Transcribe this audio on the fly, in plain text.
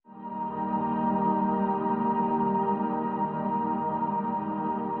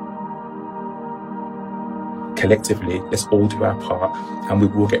collectively, let's all do our part and we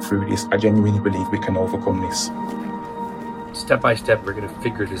will get through this. I genuinely believe we can overcome this. Step by step, we're going to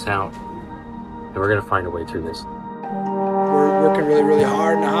figure this out and we're going to find a way through this. We're working really, really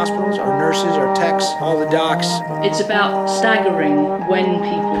hard in the hospitals, our nurses, our techs, all the docs. It's about staggering when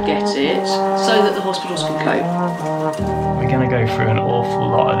people get it so that the hospitals can cope. We're going to go through an awful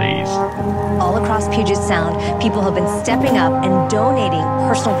lot of these. All across Puget Sound, people have been stepping up and donating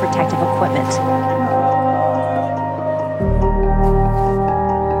personal protective equipment.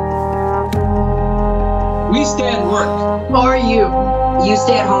 We stay at work for you. You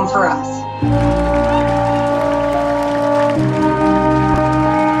stay at home for us.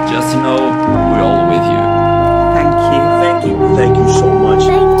 Just know we're all with you. Thank you. Thank you. Thank you so much.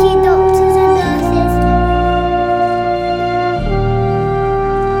 Thank you, doctors and nurses.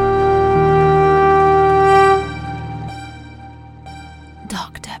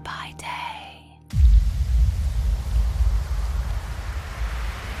 Doctor by Day.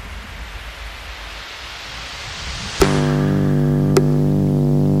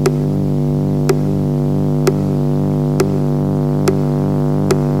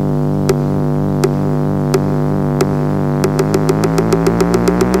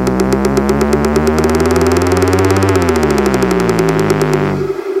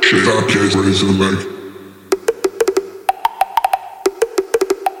 Raise the leg.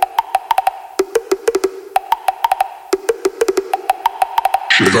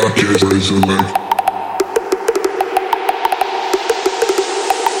 Shake up, kids, raise the leg.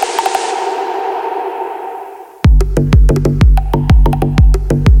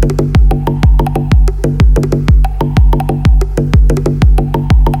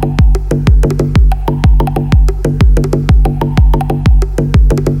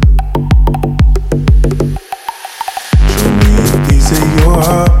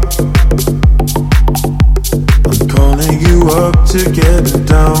 To get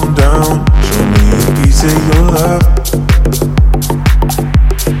down, down. Show me a piece of your love.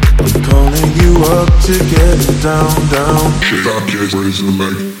 I'm calling you up to get down, down. Shake up, kids, raise the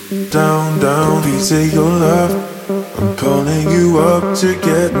leg. Down, down, piece of your love. I'm calling you up to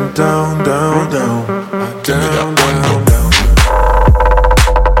get down, down, down. Down, down, down.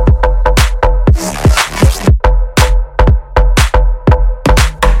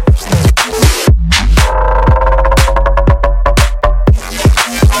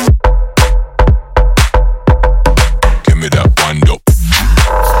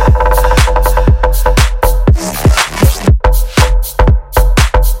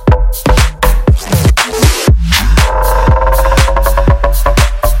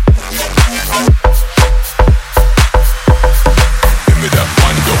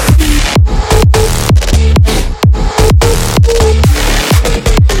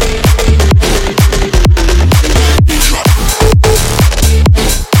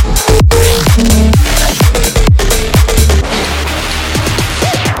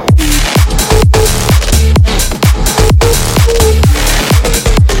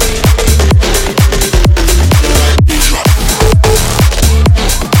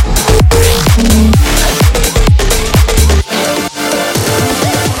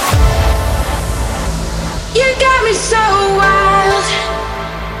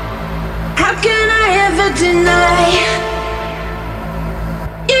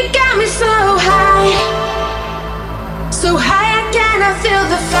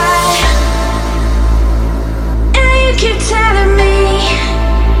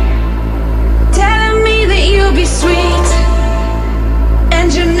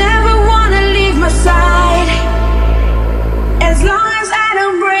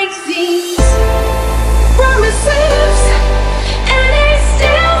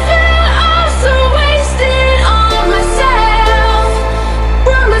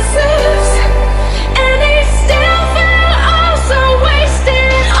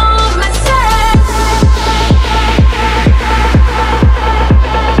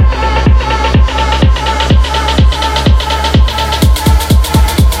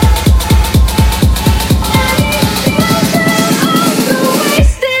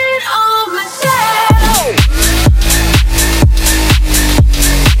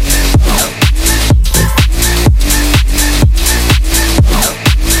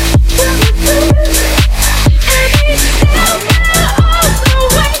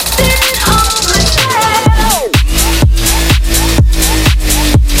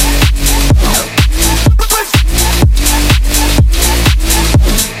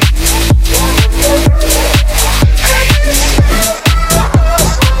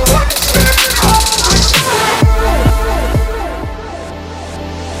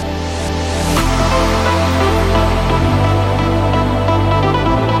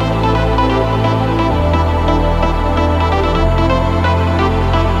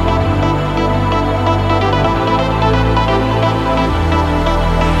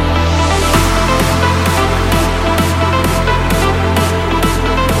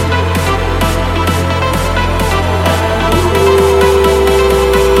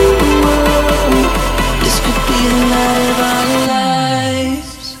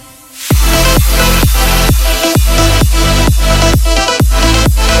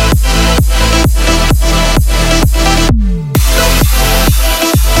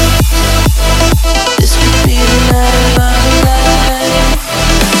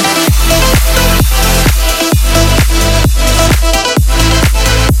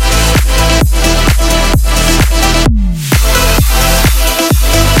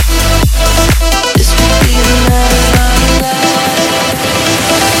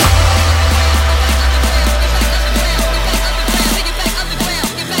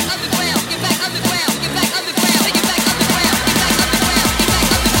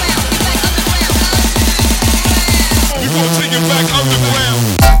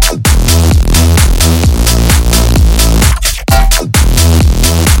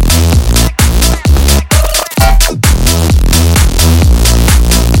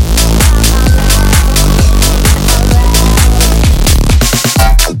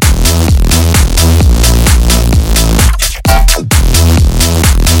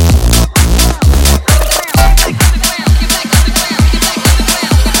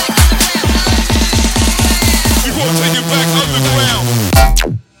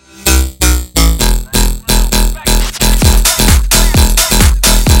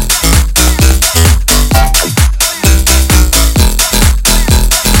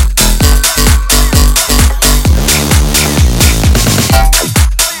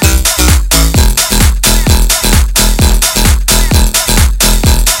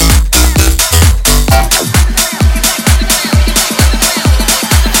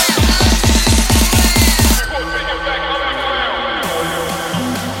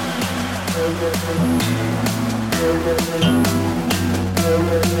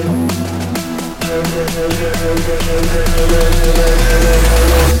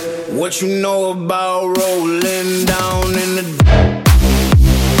 What you know about rolling down in the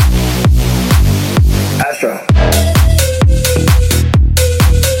Astra?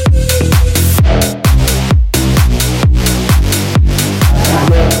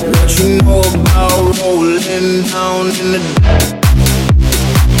 What you know about rolling down in the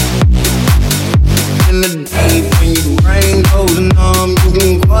deep? When your brain goes numb, you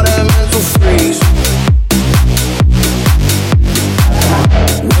can call that mental freeze.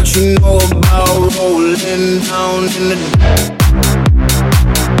 What you know about rolling down in the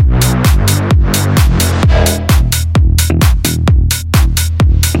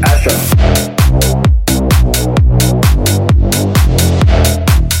Astra?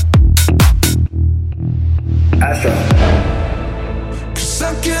 Astra. 'Cause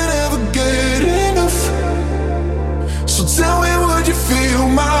I can't ever get enough. So tell me, would you feel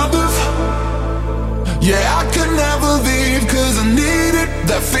my love? Yeah, I could never leave 'cause I needed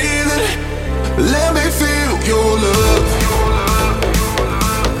that feeling. Let me feel your love.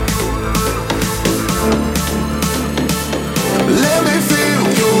 Let me feel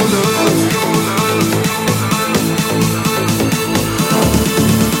your love.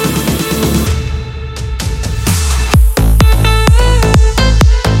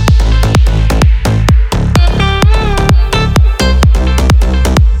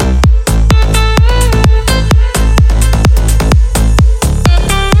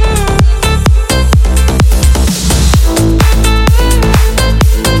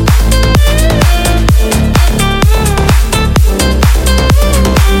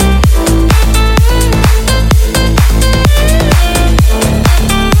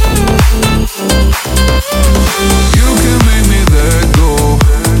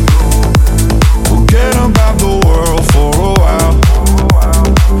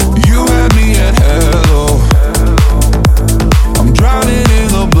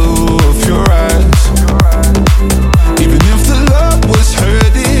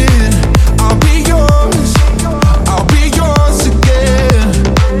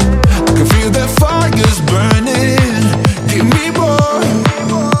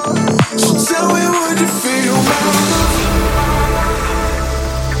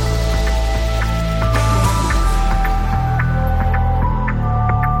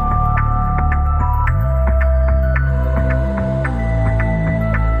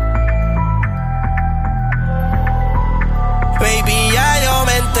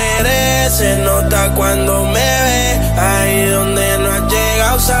 Se nota cuando me ves, ahí donde no has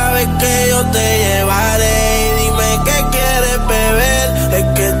llegado, sabes que yo te llevaré. Y dime qué quieres beber, es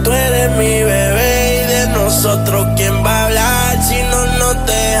que tú eres mi bebé. Y de nosotros quién va a hablar si no nos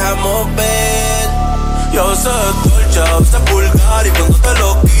dejamos ver. Yo sé dolce, sé vulgar y cuando te lo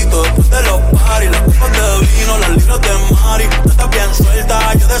quito después de los paris, las copas de vino, las libras de mari. Tú estás bien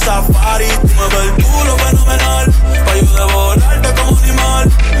suelta, yo de safari. Tú me ves el culo fenomenal, pa' yo devorarte como animal.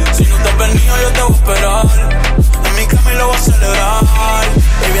 Si no te has venido yo te voy a esperar, en mi cama y lo voy a celebrar.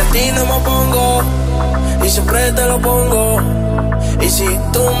 Baby, a ti no me pongo, y siempre te lo pongo. Y si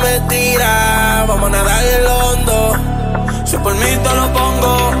tú me tiras, vamos a nadar en lo hondo. Si por mí te lo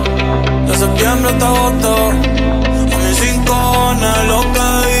pongo, de septiembre hasta agosto. A mis 5 cojones lo que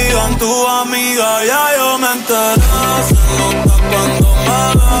digan tu amiga, ya yo me enteré. Se nota cuando me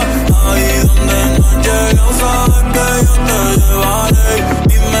ves, ahí donde no llego, sabes que yo te llevaré.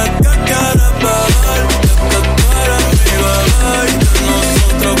 Dime qué quieres beber, es que tú eres mi bebé. Y de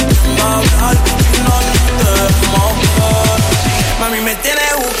nosotros quién va a hablar si no nos dejamos ver. Mami, me tienes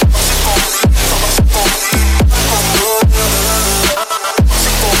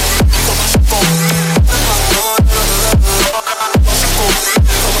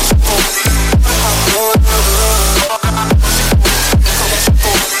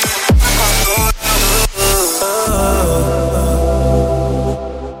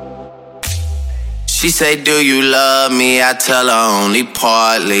She say, do you love me? I tell her only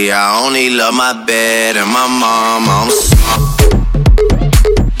partly. I only love my bed and my mom. I'm sorry.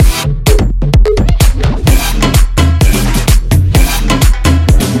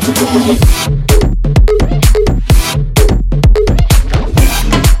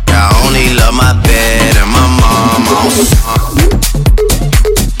 I only love my bed and my mom. I'm sorry.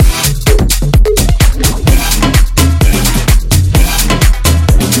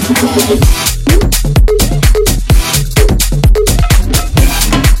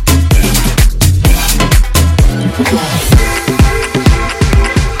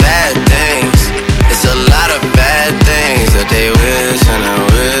 Bad things, it's a lot of bad things that they wish and they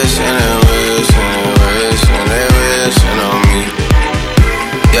wish and they wish and they wish and they wishing on me.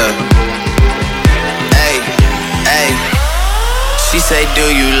 Yeah. Hey, hey. She say, do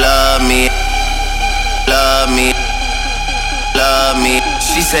you love me? Love me, love me.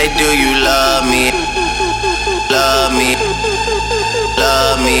 She say, do you love me? Love me,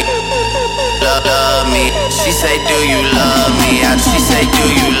 love me, love me. She say, do you love me? And she say, do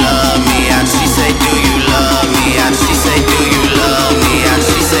you love me? And she say, do you love me? And she say, do you love me? And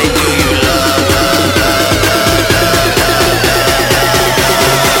she say, do you love, love, love, love, love, love,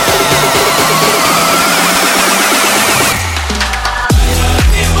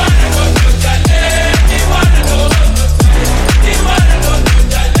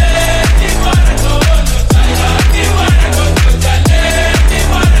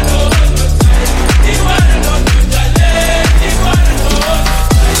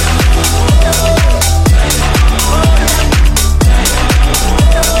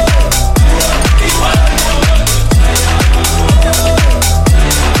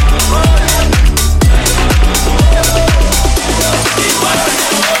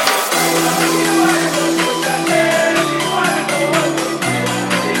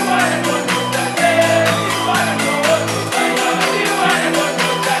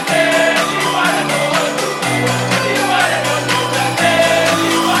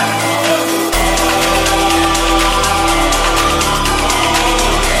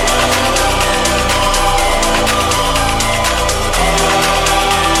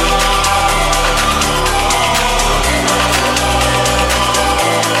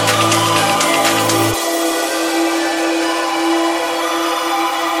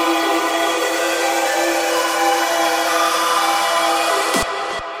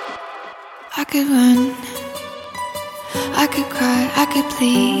 I could run, I could cry, I could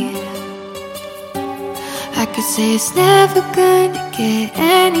plead. I could say it's never gonna get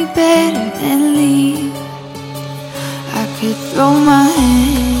any better than leave. I could throw my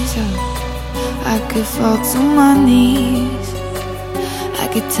hands up, I could fall to my knees. I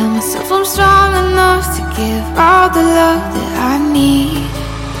could tell myself I'm strong enough to give all the love that I need.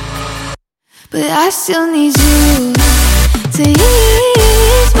 But I still need you to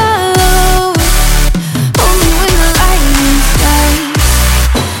ease my load. Hold me when the lightning strikes.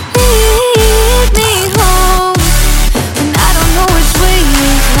 Lead me home when I don't know which way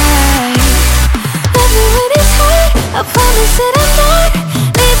is right. Love me when it's hard, I promise that I'm not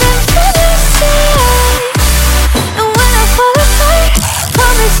leaving for the side. And when I fall apart,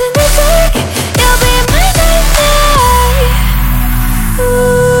 promise in the dark you'll be my nightlight.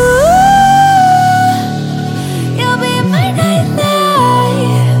 You'll be my nightlight.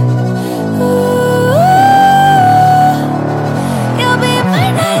 You'll be my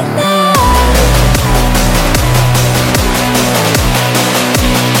nightlight.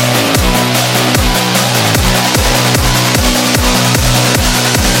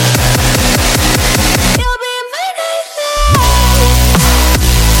 You'll be my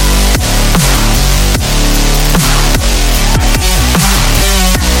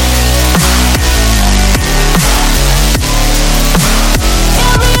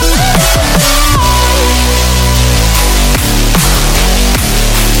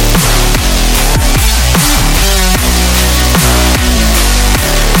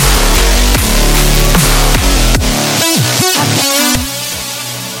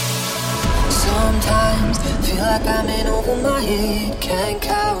Sometimes feel like I'm in over my head. Can't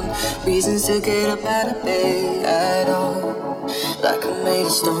count reasons to get up out of bed at all. Like I'm made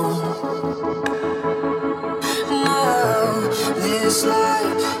of stone. No, this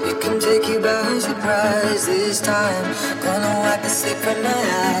life, it can take you by surprise. This time, gonna wipe the sleep from my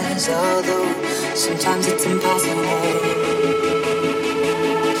eyes. Although sometimes it's impossible.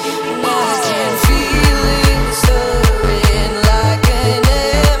 I can feel it stirring like an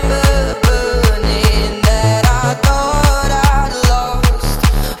ember burning that I thought I'd lost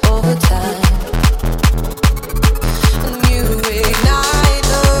over time. And you ignite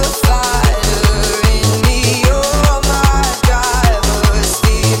the fire in me. You're my driver,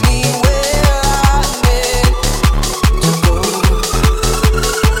 steer me where I'm meant to go.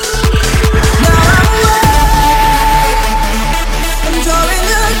 Now I'm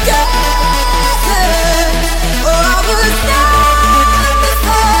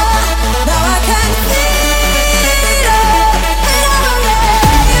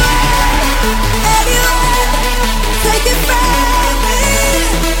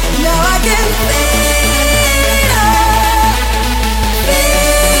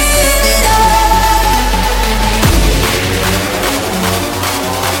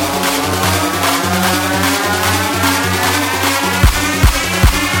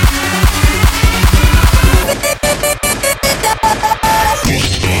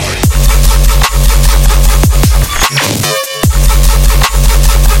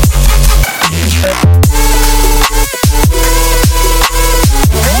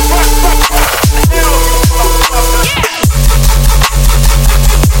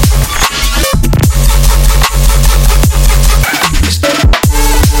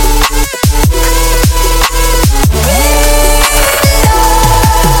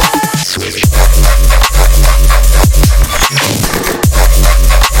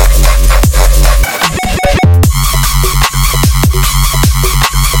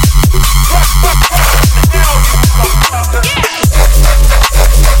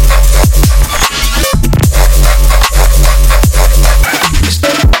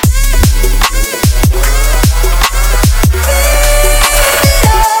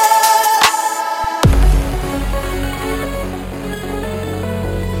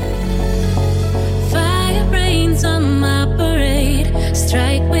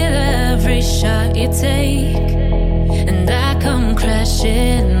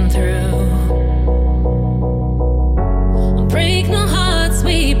been through. Break no hearts,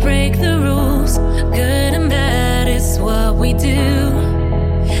 we break the rules. Good and bad is what we do.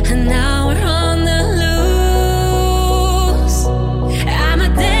 And now we're on the loose. I'm a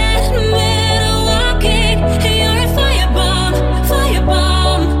dead man walking. You're a firebomb,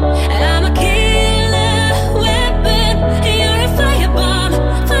 firebomb. I'm a killer weapon. You're a firebomb,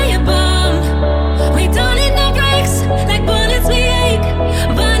 firebomb. We don't need no breaks, like bullets we ache.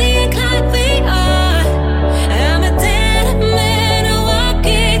 Bonnie and Clyde we are. I'm a dead man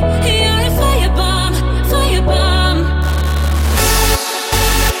walking. You're a firebomb, firebomb.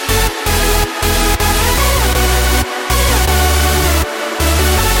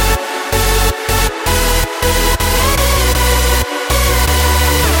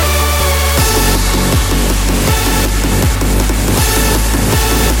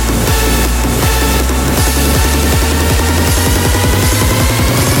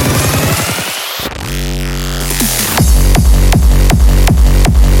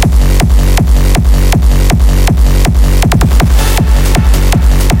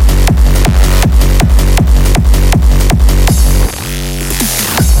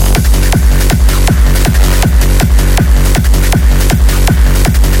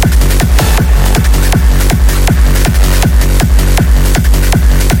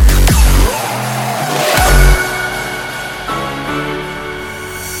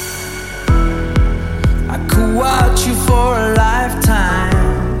 I could watch you for a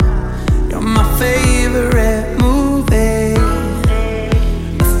lifetime. You're my favorite movie.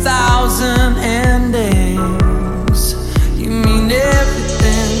 1,000 endings. You mean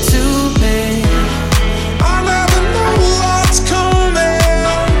everything to me. I never know what's coming.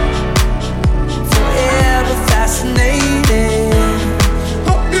 Forever fascinated.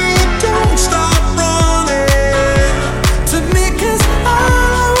 Hope you don't stop running to me, 'cause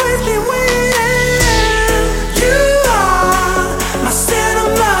I'll always be waiting. You are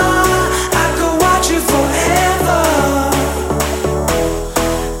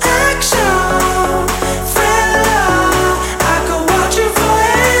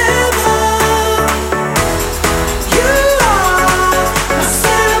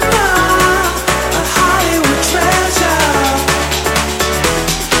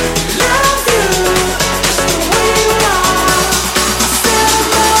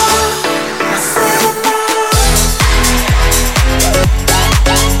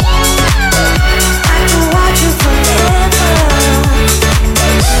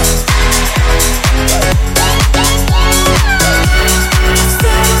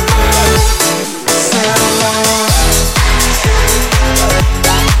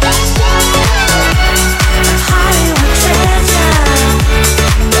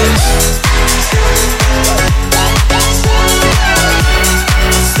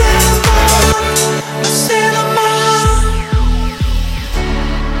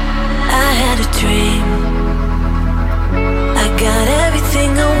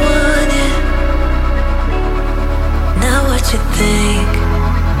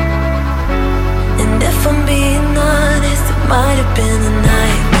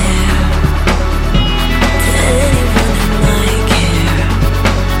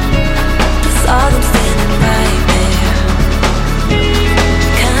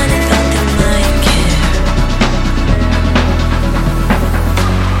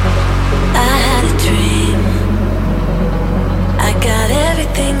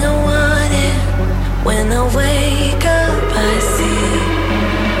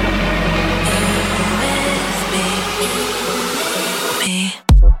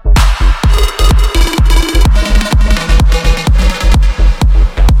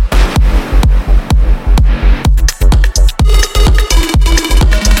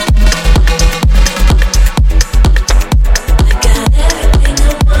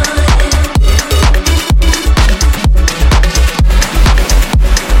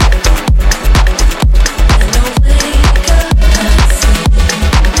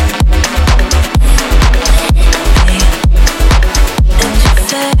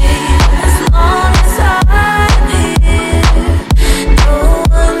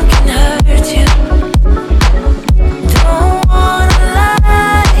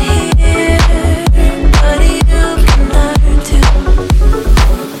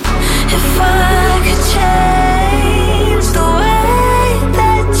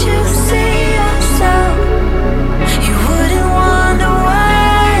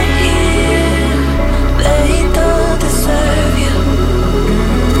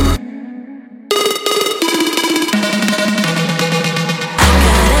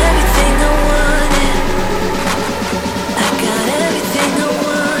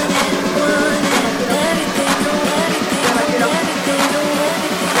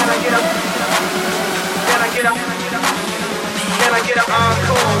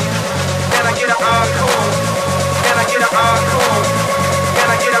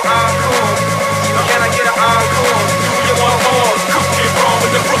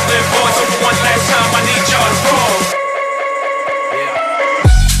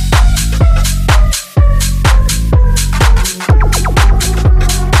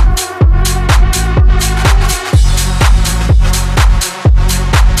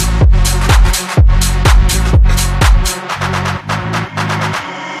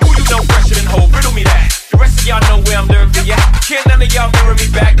y'all mirror me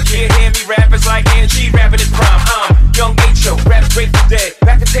back. You can't hear me rappers like Angie rapping his prime. Young H.O., rap Grateful Dead.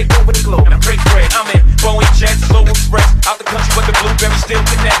 Back to take over the globe and I break bread. I'm in Boeing Jets, Slow Express. Out the country but the blueberries still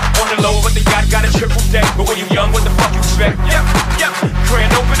connect. On the low but the yacht got a triple deck. But when you young, what the fuck you expect? Yep.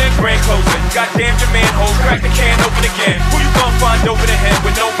 Grand opening, grand closing. Goddamn your manhole, crack the can open again. Who you gonna find over the head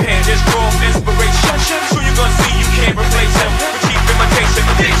with no pen? Just draw inspiration. Who you gonna see you can't replace him? But keep imitation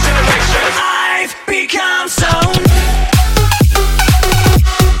for these generations. I've become so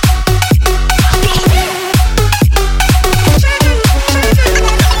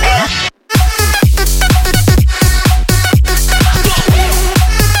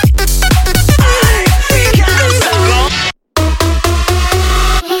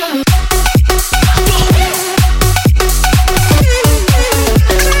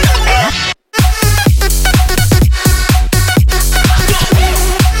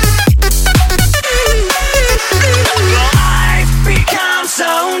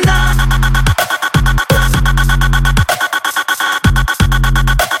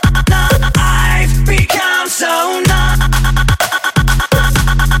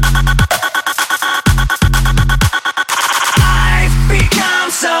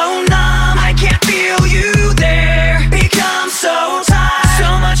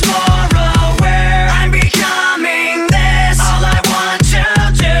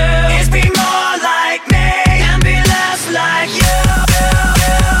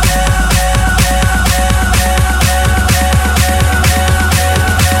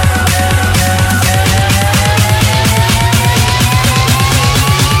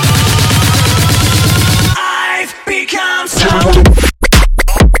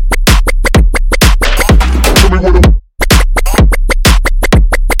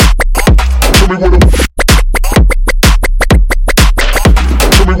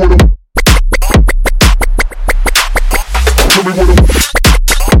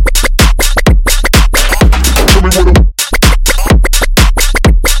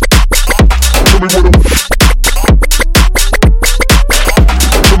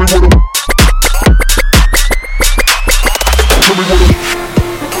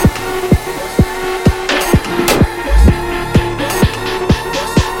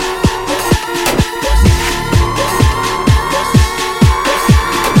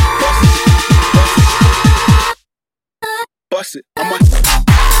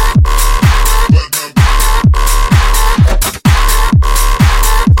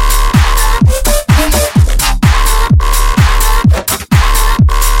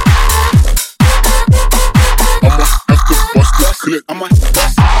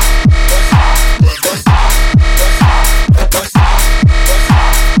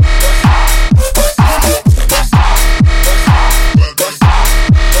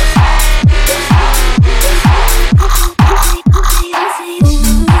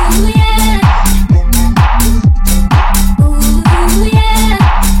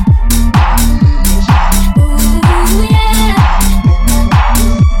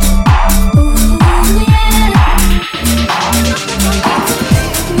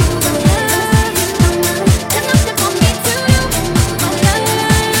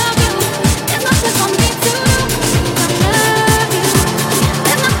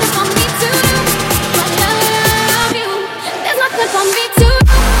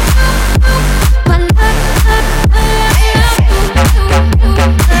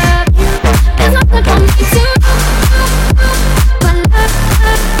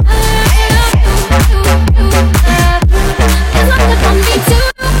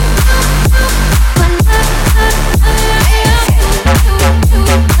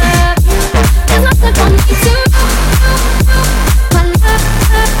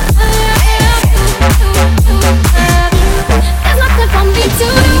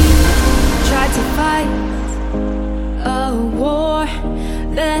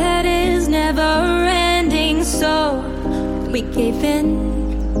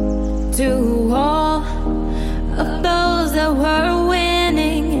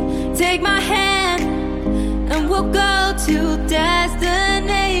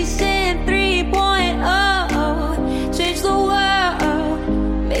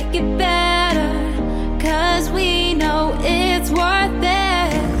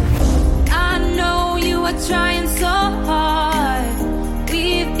trying so hard.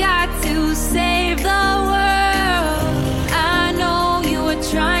 We've got to save the world. I know you are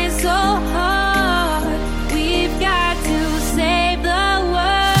trying so hard. We've got to save the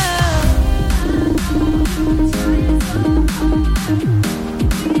world.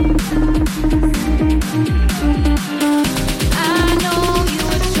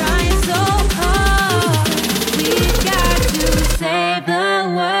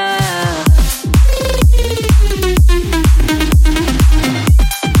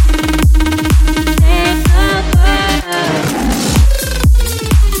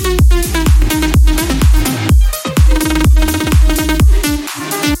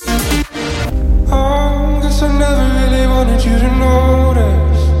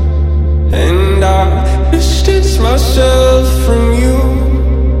 myself from you.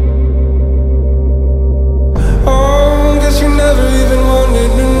 Oh, guess you never even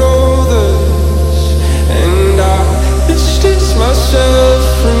wanted to know this. And I distance myself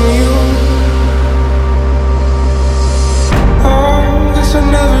from you. Oh, guess I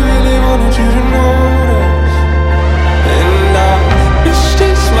never really wanted you to notice. And I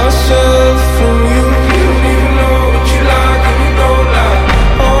distance myself from you. You don't even know what you like and you don't like.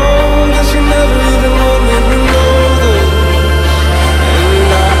 Oh, guess you never even wanted to know this.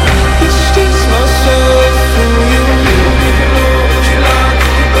 And I distance myself from you. You don't even know what you like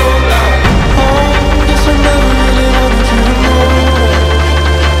and you don't like. Oh, guess I never really wanted you to know that.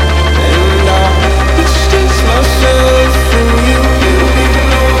 And I distance myself from you. You don't even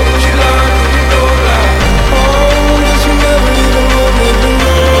know what you like and you don't like. Oh, guess you never even wanted to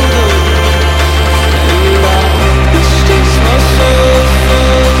know that. And I distance myself.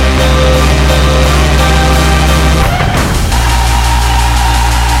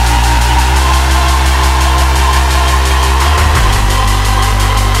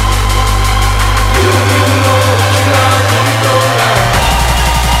 You don't even know what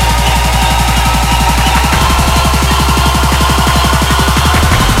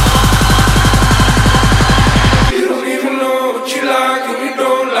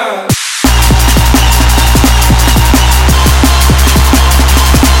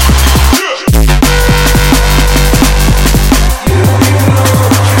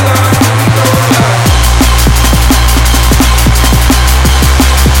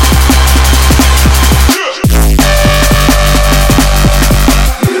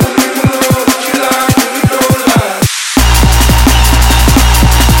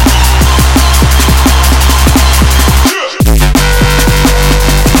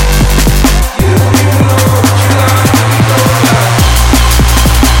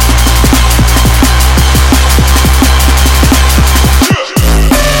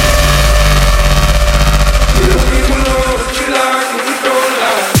like and you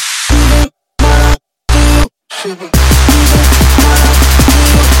don't like.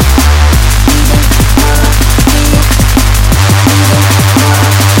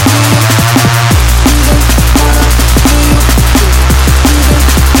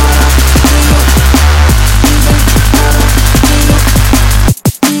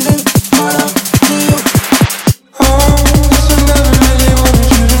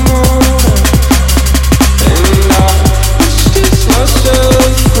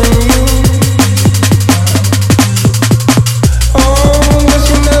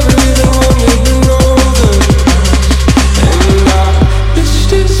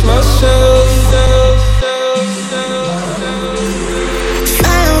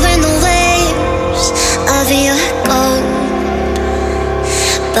 Following the waves of your gold,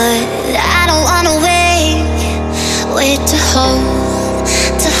 but I don't wanna wait to hold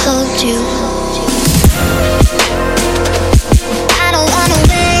you. I don't wanna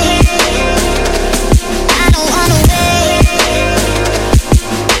wait. I don't wanna wait.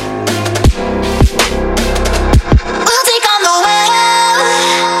 We'll take on the world.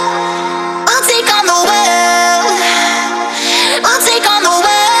 We'll take on the world. We'll take on the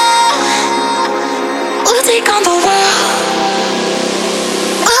world. We'll take on the world.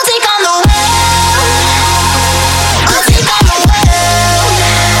 We'll take on the world. We'll take on the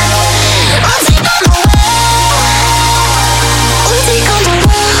world. We'll take on the world.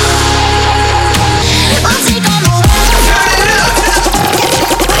 We'll take on the world.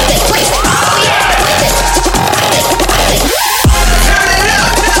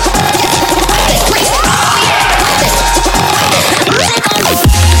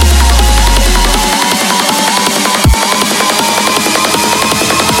 take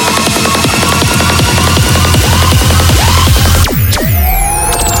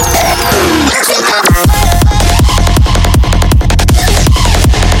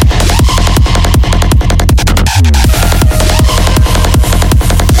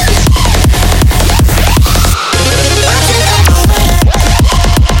on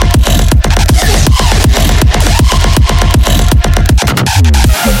the world.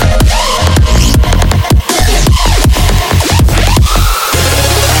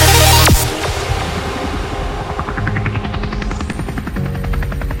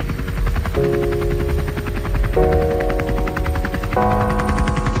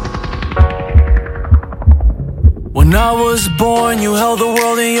 When I was born, you held the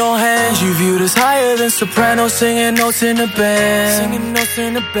world in your hands. You viewed us higher than sopranos, singing notes in a band.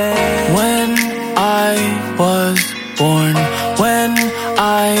 When I was born, when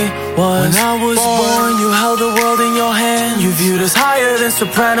When I was born, you held the world in your hand. You viewed us higher than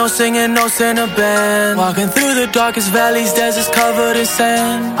sopranos, singing notes in a band. Walking through the darkest valleys, deserts covered in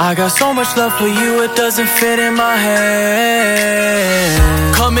sand. I got so much love for you, it doesn't fit in my hand.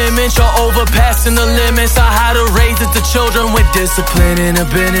 Commitment, you're overpassing the limits. I had to raise the children with discipline in a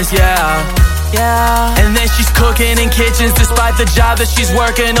business, yeah. And then she's cooking in kitchens despite the job that she's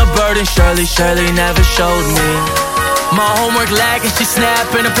working. A burden Shirley never showed me. My homework lagging, she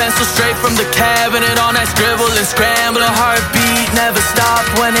snapping a pencil straight from the cabinet. On that scribble and scramble, her heartbeat never stopped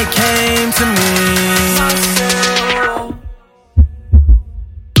when it came to me.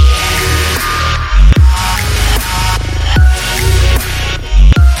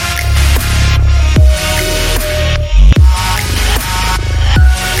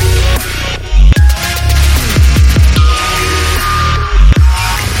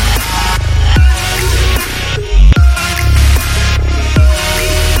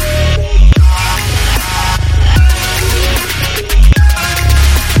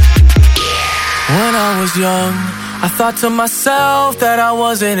 When I was young, I thought to myself that I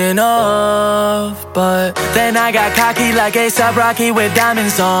wasn't enough. But then I got cocky like A$AP Rocky with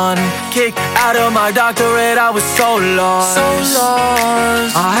diamonds on. Kicked out of my doctorate, I was so lost.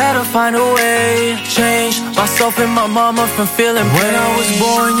 I had to find a way, change myself and my mama from feeling pain. When I was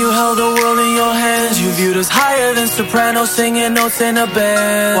born, you held the world in your hands. You viewed us higher than sopranos, singing notes in a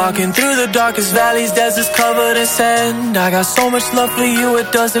band. Walking through the darkest valleys, deserts covered in sand. I got so much love for you,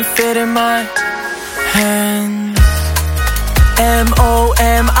 it doesn't fit in my hand.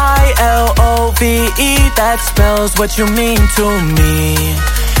 M-O-M-I-L-O-V-E, that spells what you mean to me.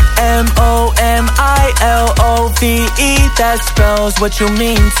 M-O-M-I-L-O-V-E, that spells what you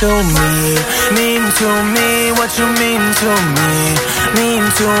mean to me. Mean to me, what you mean to me. Mean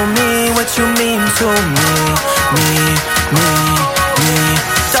to me, what you mean to me. Me.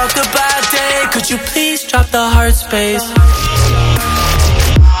 Talk about day, could you please drop the heart space?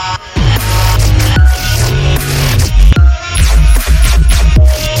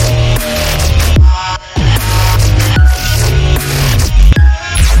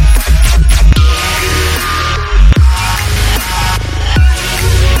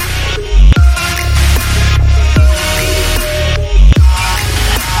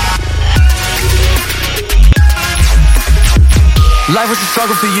 Life was a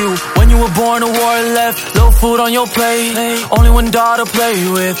struggle for you. When you were born, a war left. Little food on your plate, only one daughter to play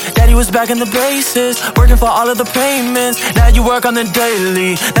with. Daddy was back in the bases, working for all of the payments. Now you work on the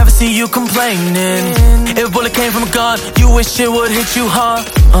daily, never see you complaining. If a bullet came from a gun, you wish it would hit you, huh?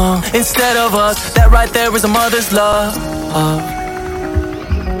 Instead of us, that right there is a mother's love.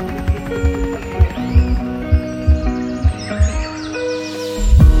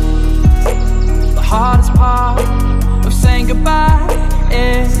 The hardest part of saying goodbye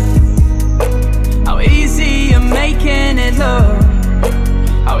is how easy you're making it look.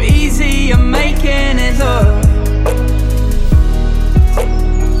 How easy you're making it look.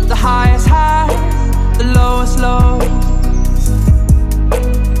 The highest high, the lowest low.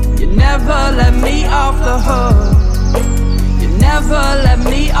 You never let me off the hook. You never let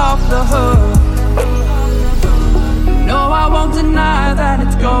me off the hook. No, I won't deny that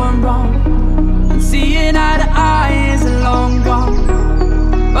it's going wrong. Seeing eye to eye is long gone,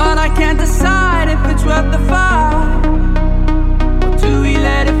 but I can't decide if it's worth the fight, or do we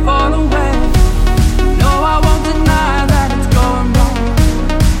let it fall away? No, I won't deny that it's going wrong.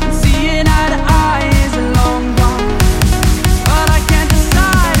 Seeing eye to eye is long gone, but I can't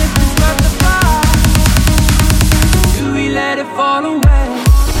decide if it's worth the fight, or do we let it fall away?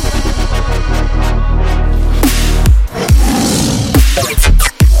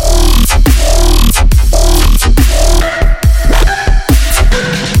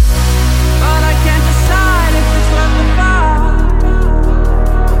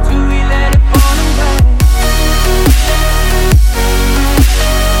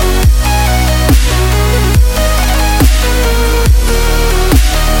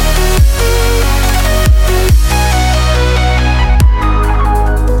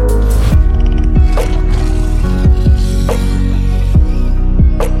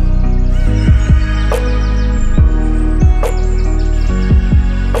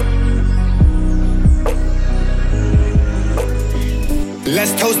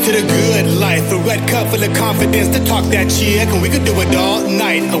 Let's toast to the good life. A red cup full of confidence to talk that shit, and we could do it all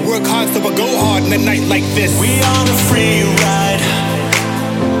night. I work hard so I go hard in a night like this. We on a free ride,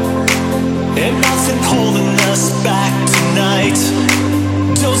 and nothing holding us back tonight.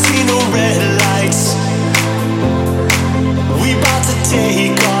 Don't see no red lights. We about to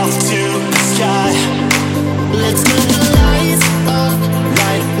take off to the sky. Let's turn the lights off.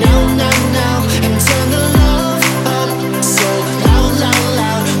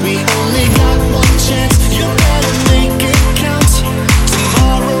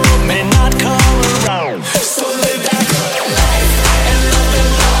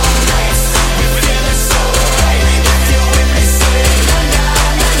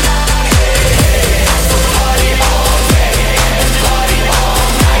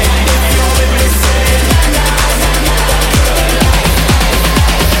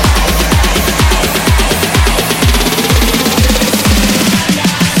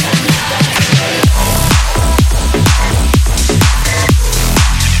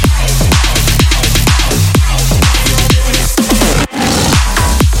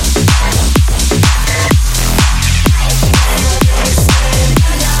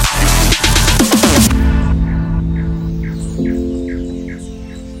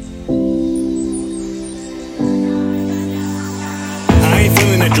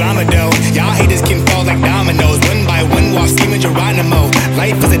 the drama though. Y'all haters can fall like dominoes. One by one, walk scheming Geronimo.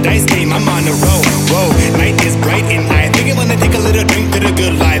 Life is a dice game, I'm on the road. Whoa, night is bright and I think I wanna take a little drink to the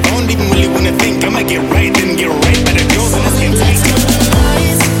good life. I don't even really wanna think, I'ma get right, then get right by the girls in the skin tight.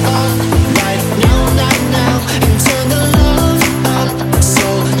 Lights off right now, now, and turn the love up so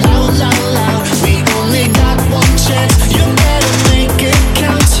loud, loud, loud. We only got one chance, you better make it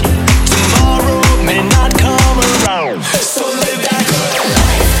count. Tomorrow may not come around, so live that good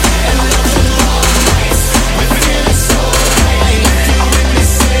life and love the long nights. We're feeling so right. I'm with me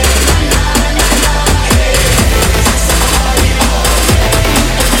say na na na na, hey. So party all day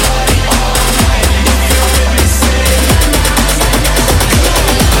and party all night. You're with me say na na na na.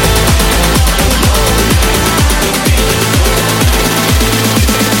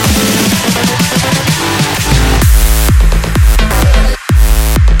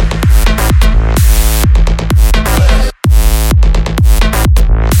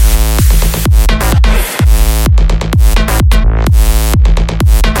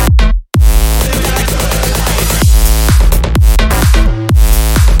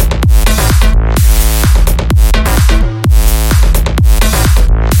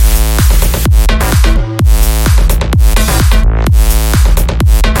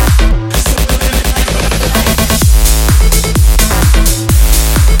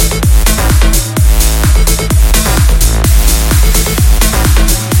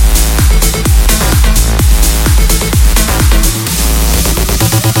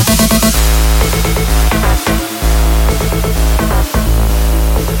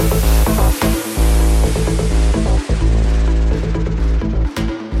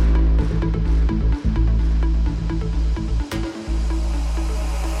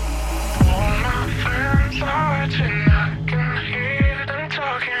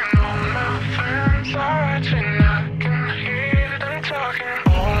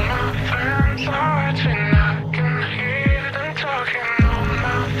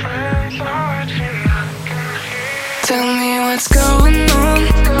 Tell me what's going on.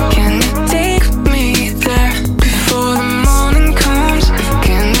 Can you take me there before the morning comes?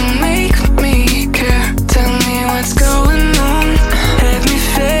 Can you make me care? Tell me what's going on. Let me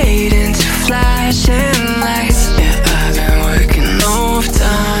fade into flashing lights. Yeah, I've been working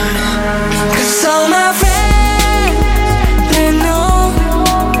overtime. 'Cause all my friends, they know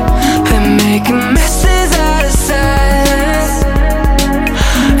they're making messes out of silence.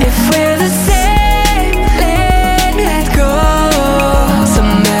 If we're the same, let go.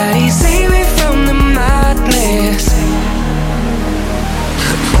 Somebody save me from the madness.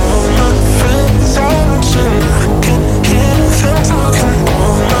 All my friends are watching, I can hear them talking.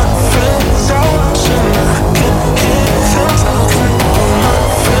 All my friends are watching, I can hear them talking. All my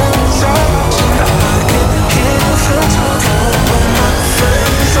friends are watching, I can hear them talking. All my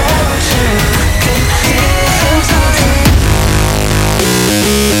friends are watching, I can hear them talking.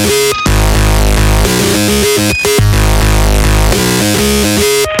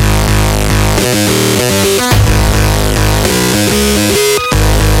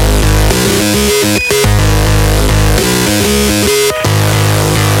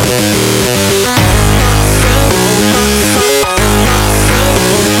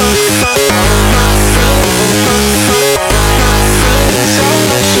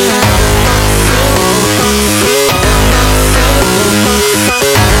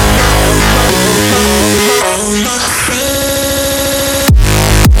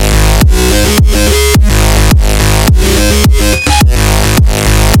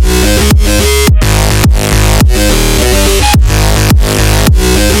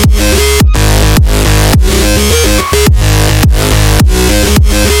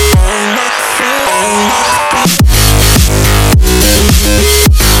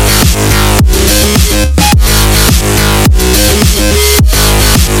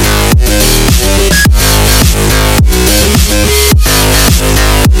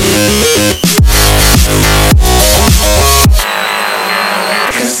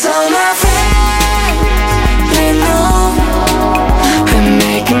 Cause all my friends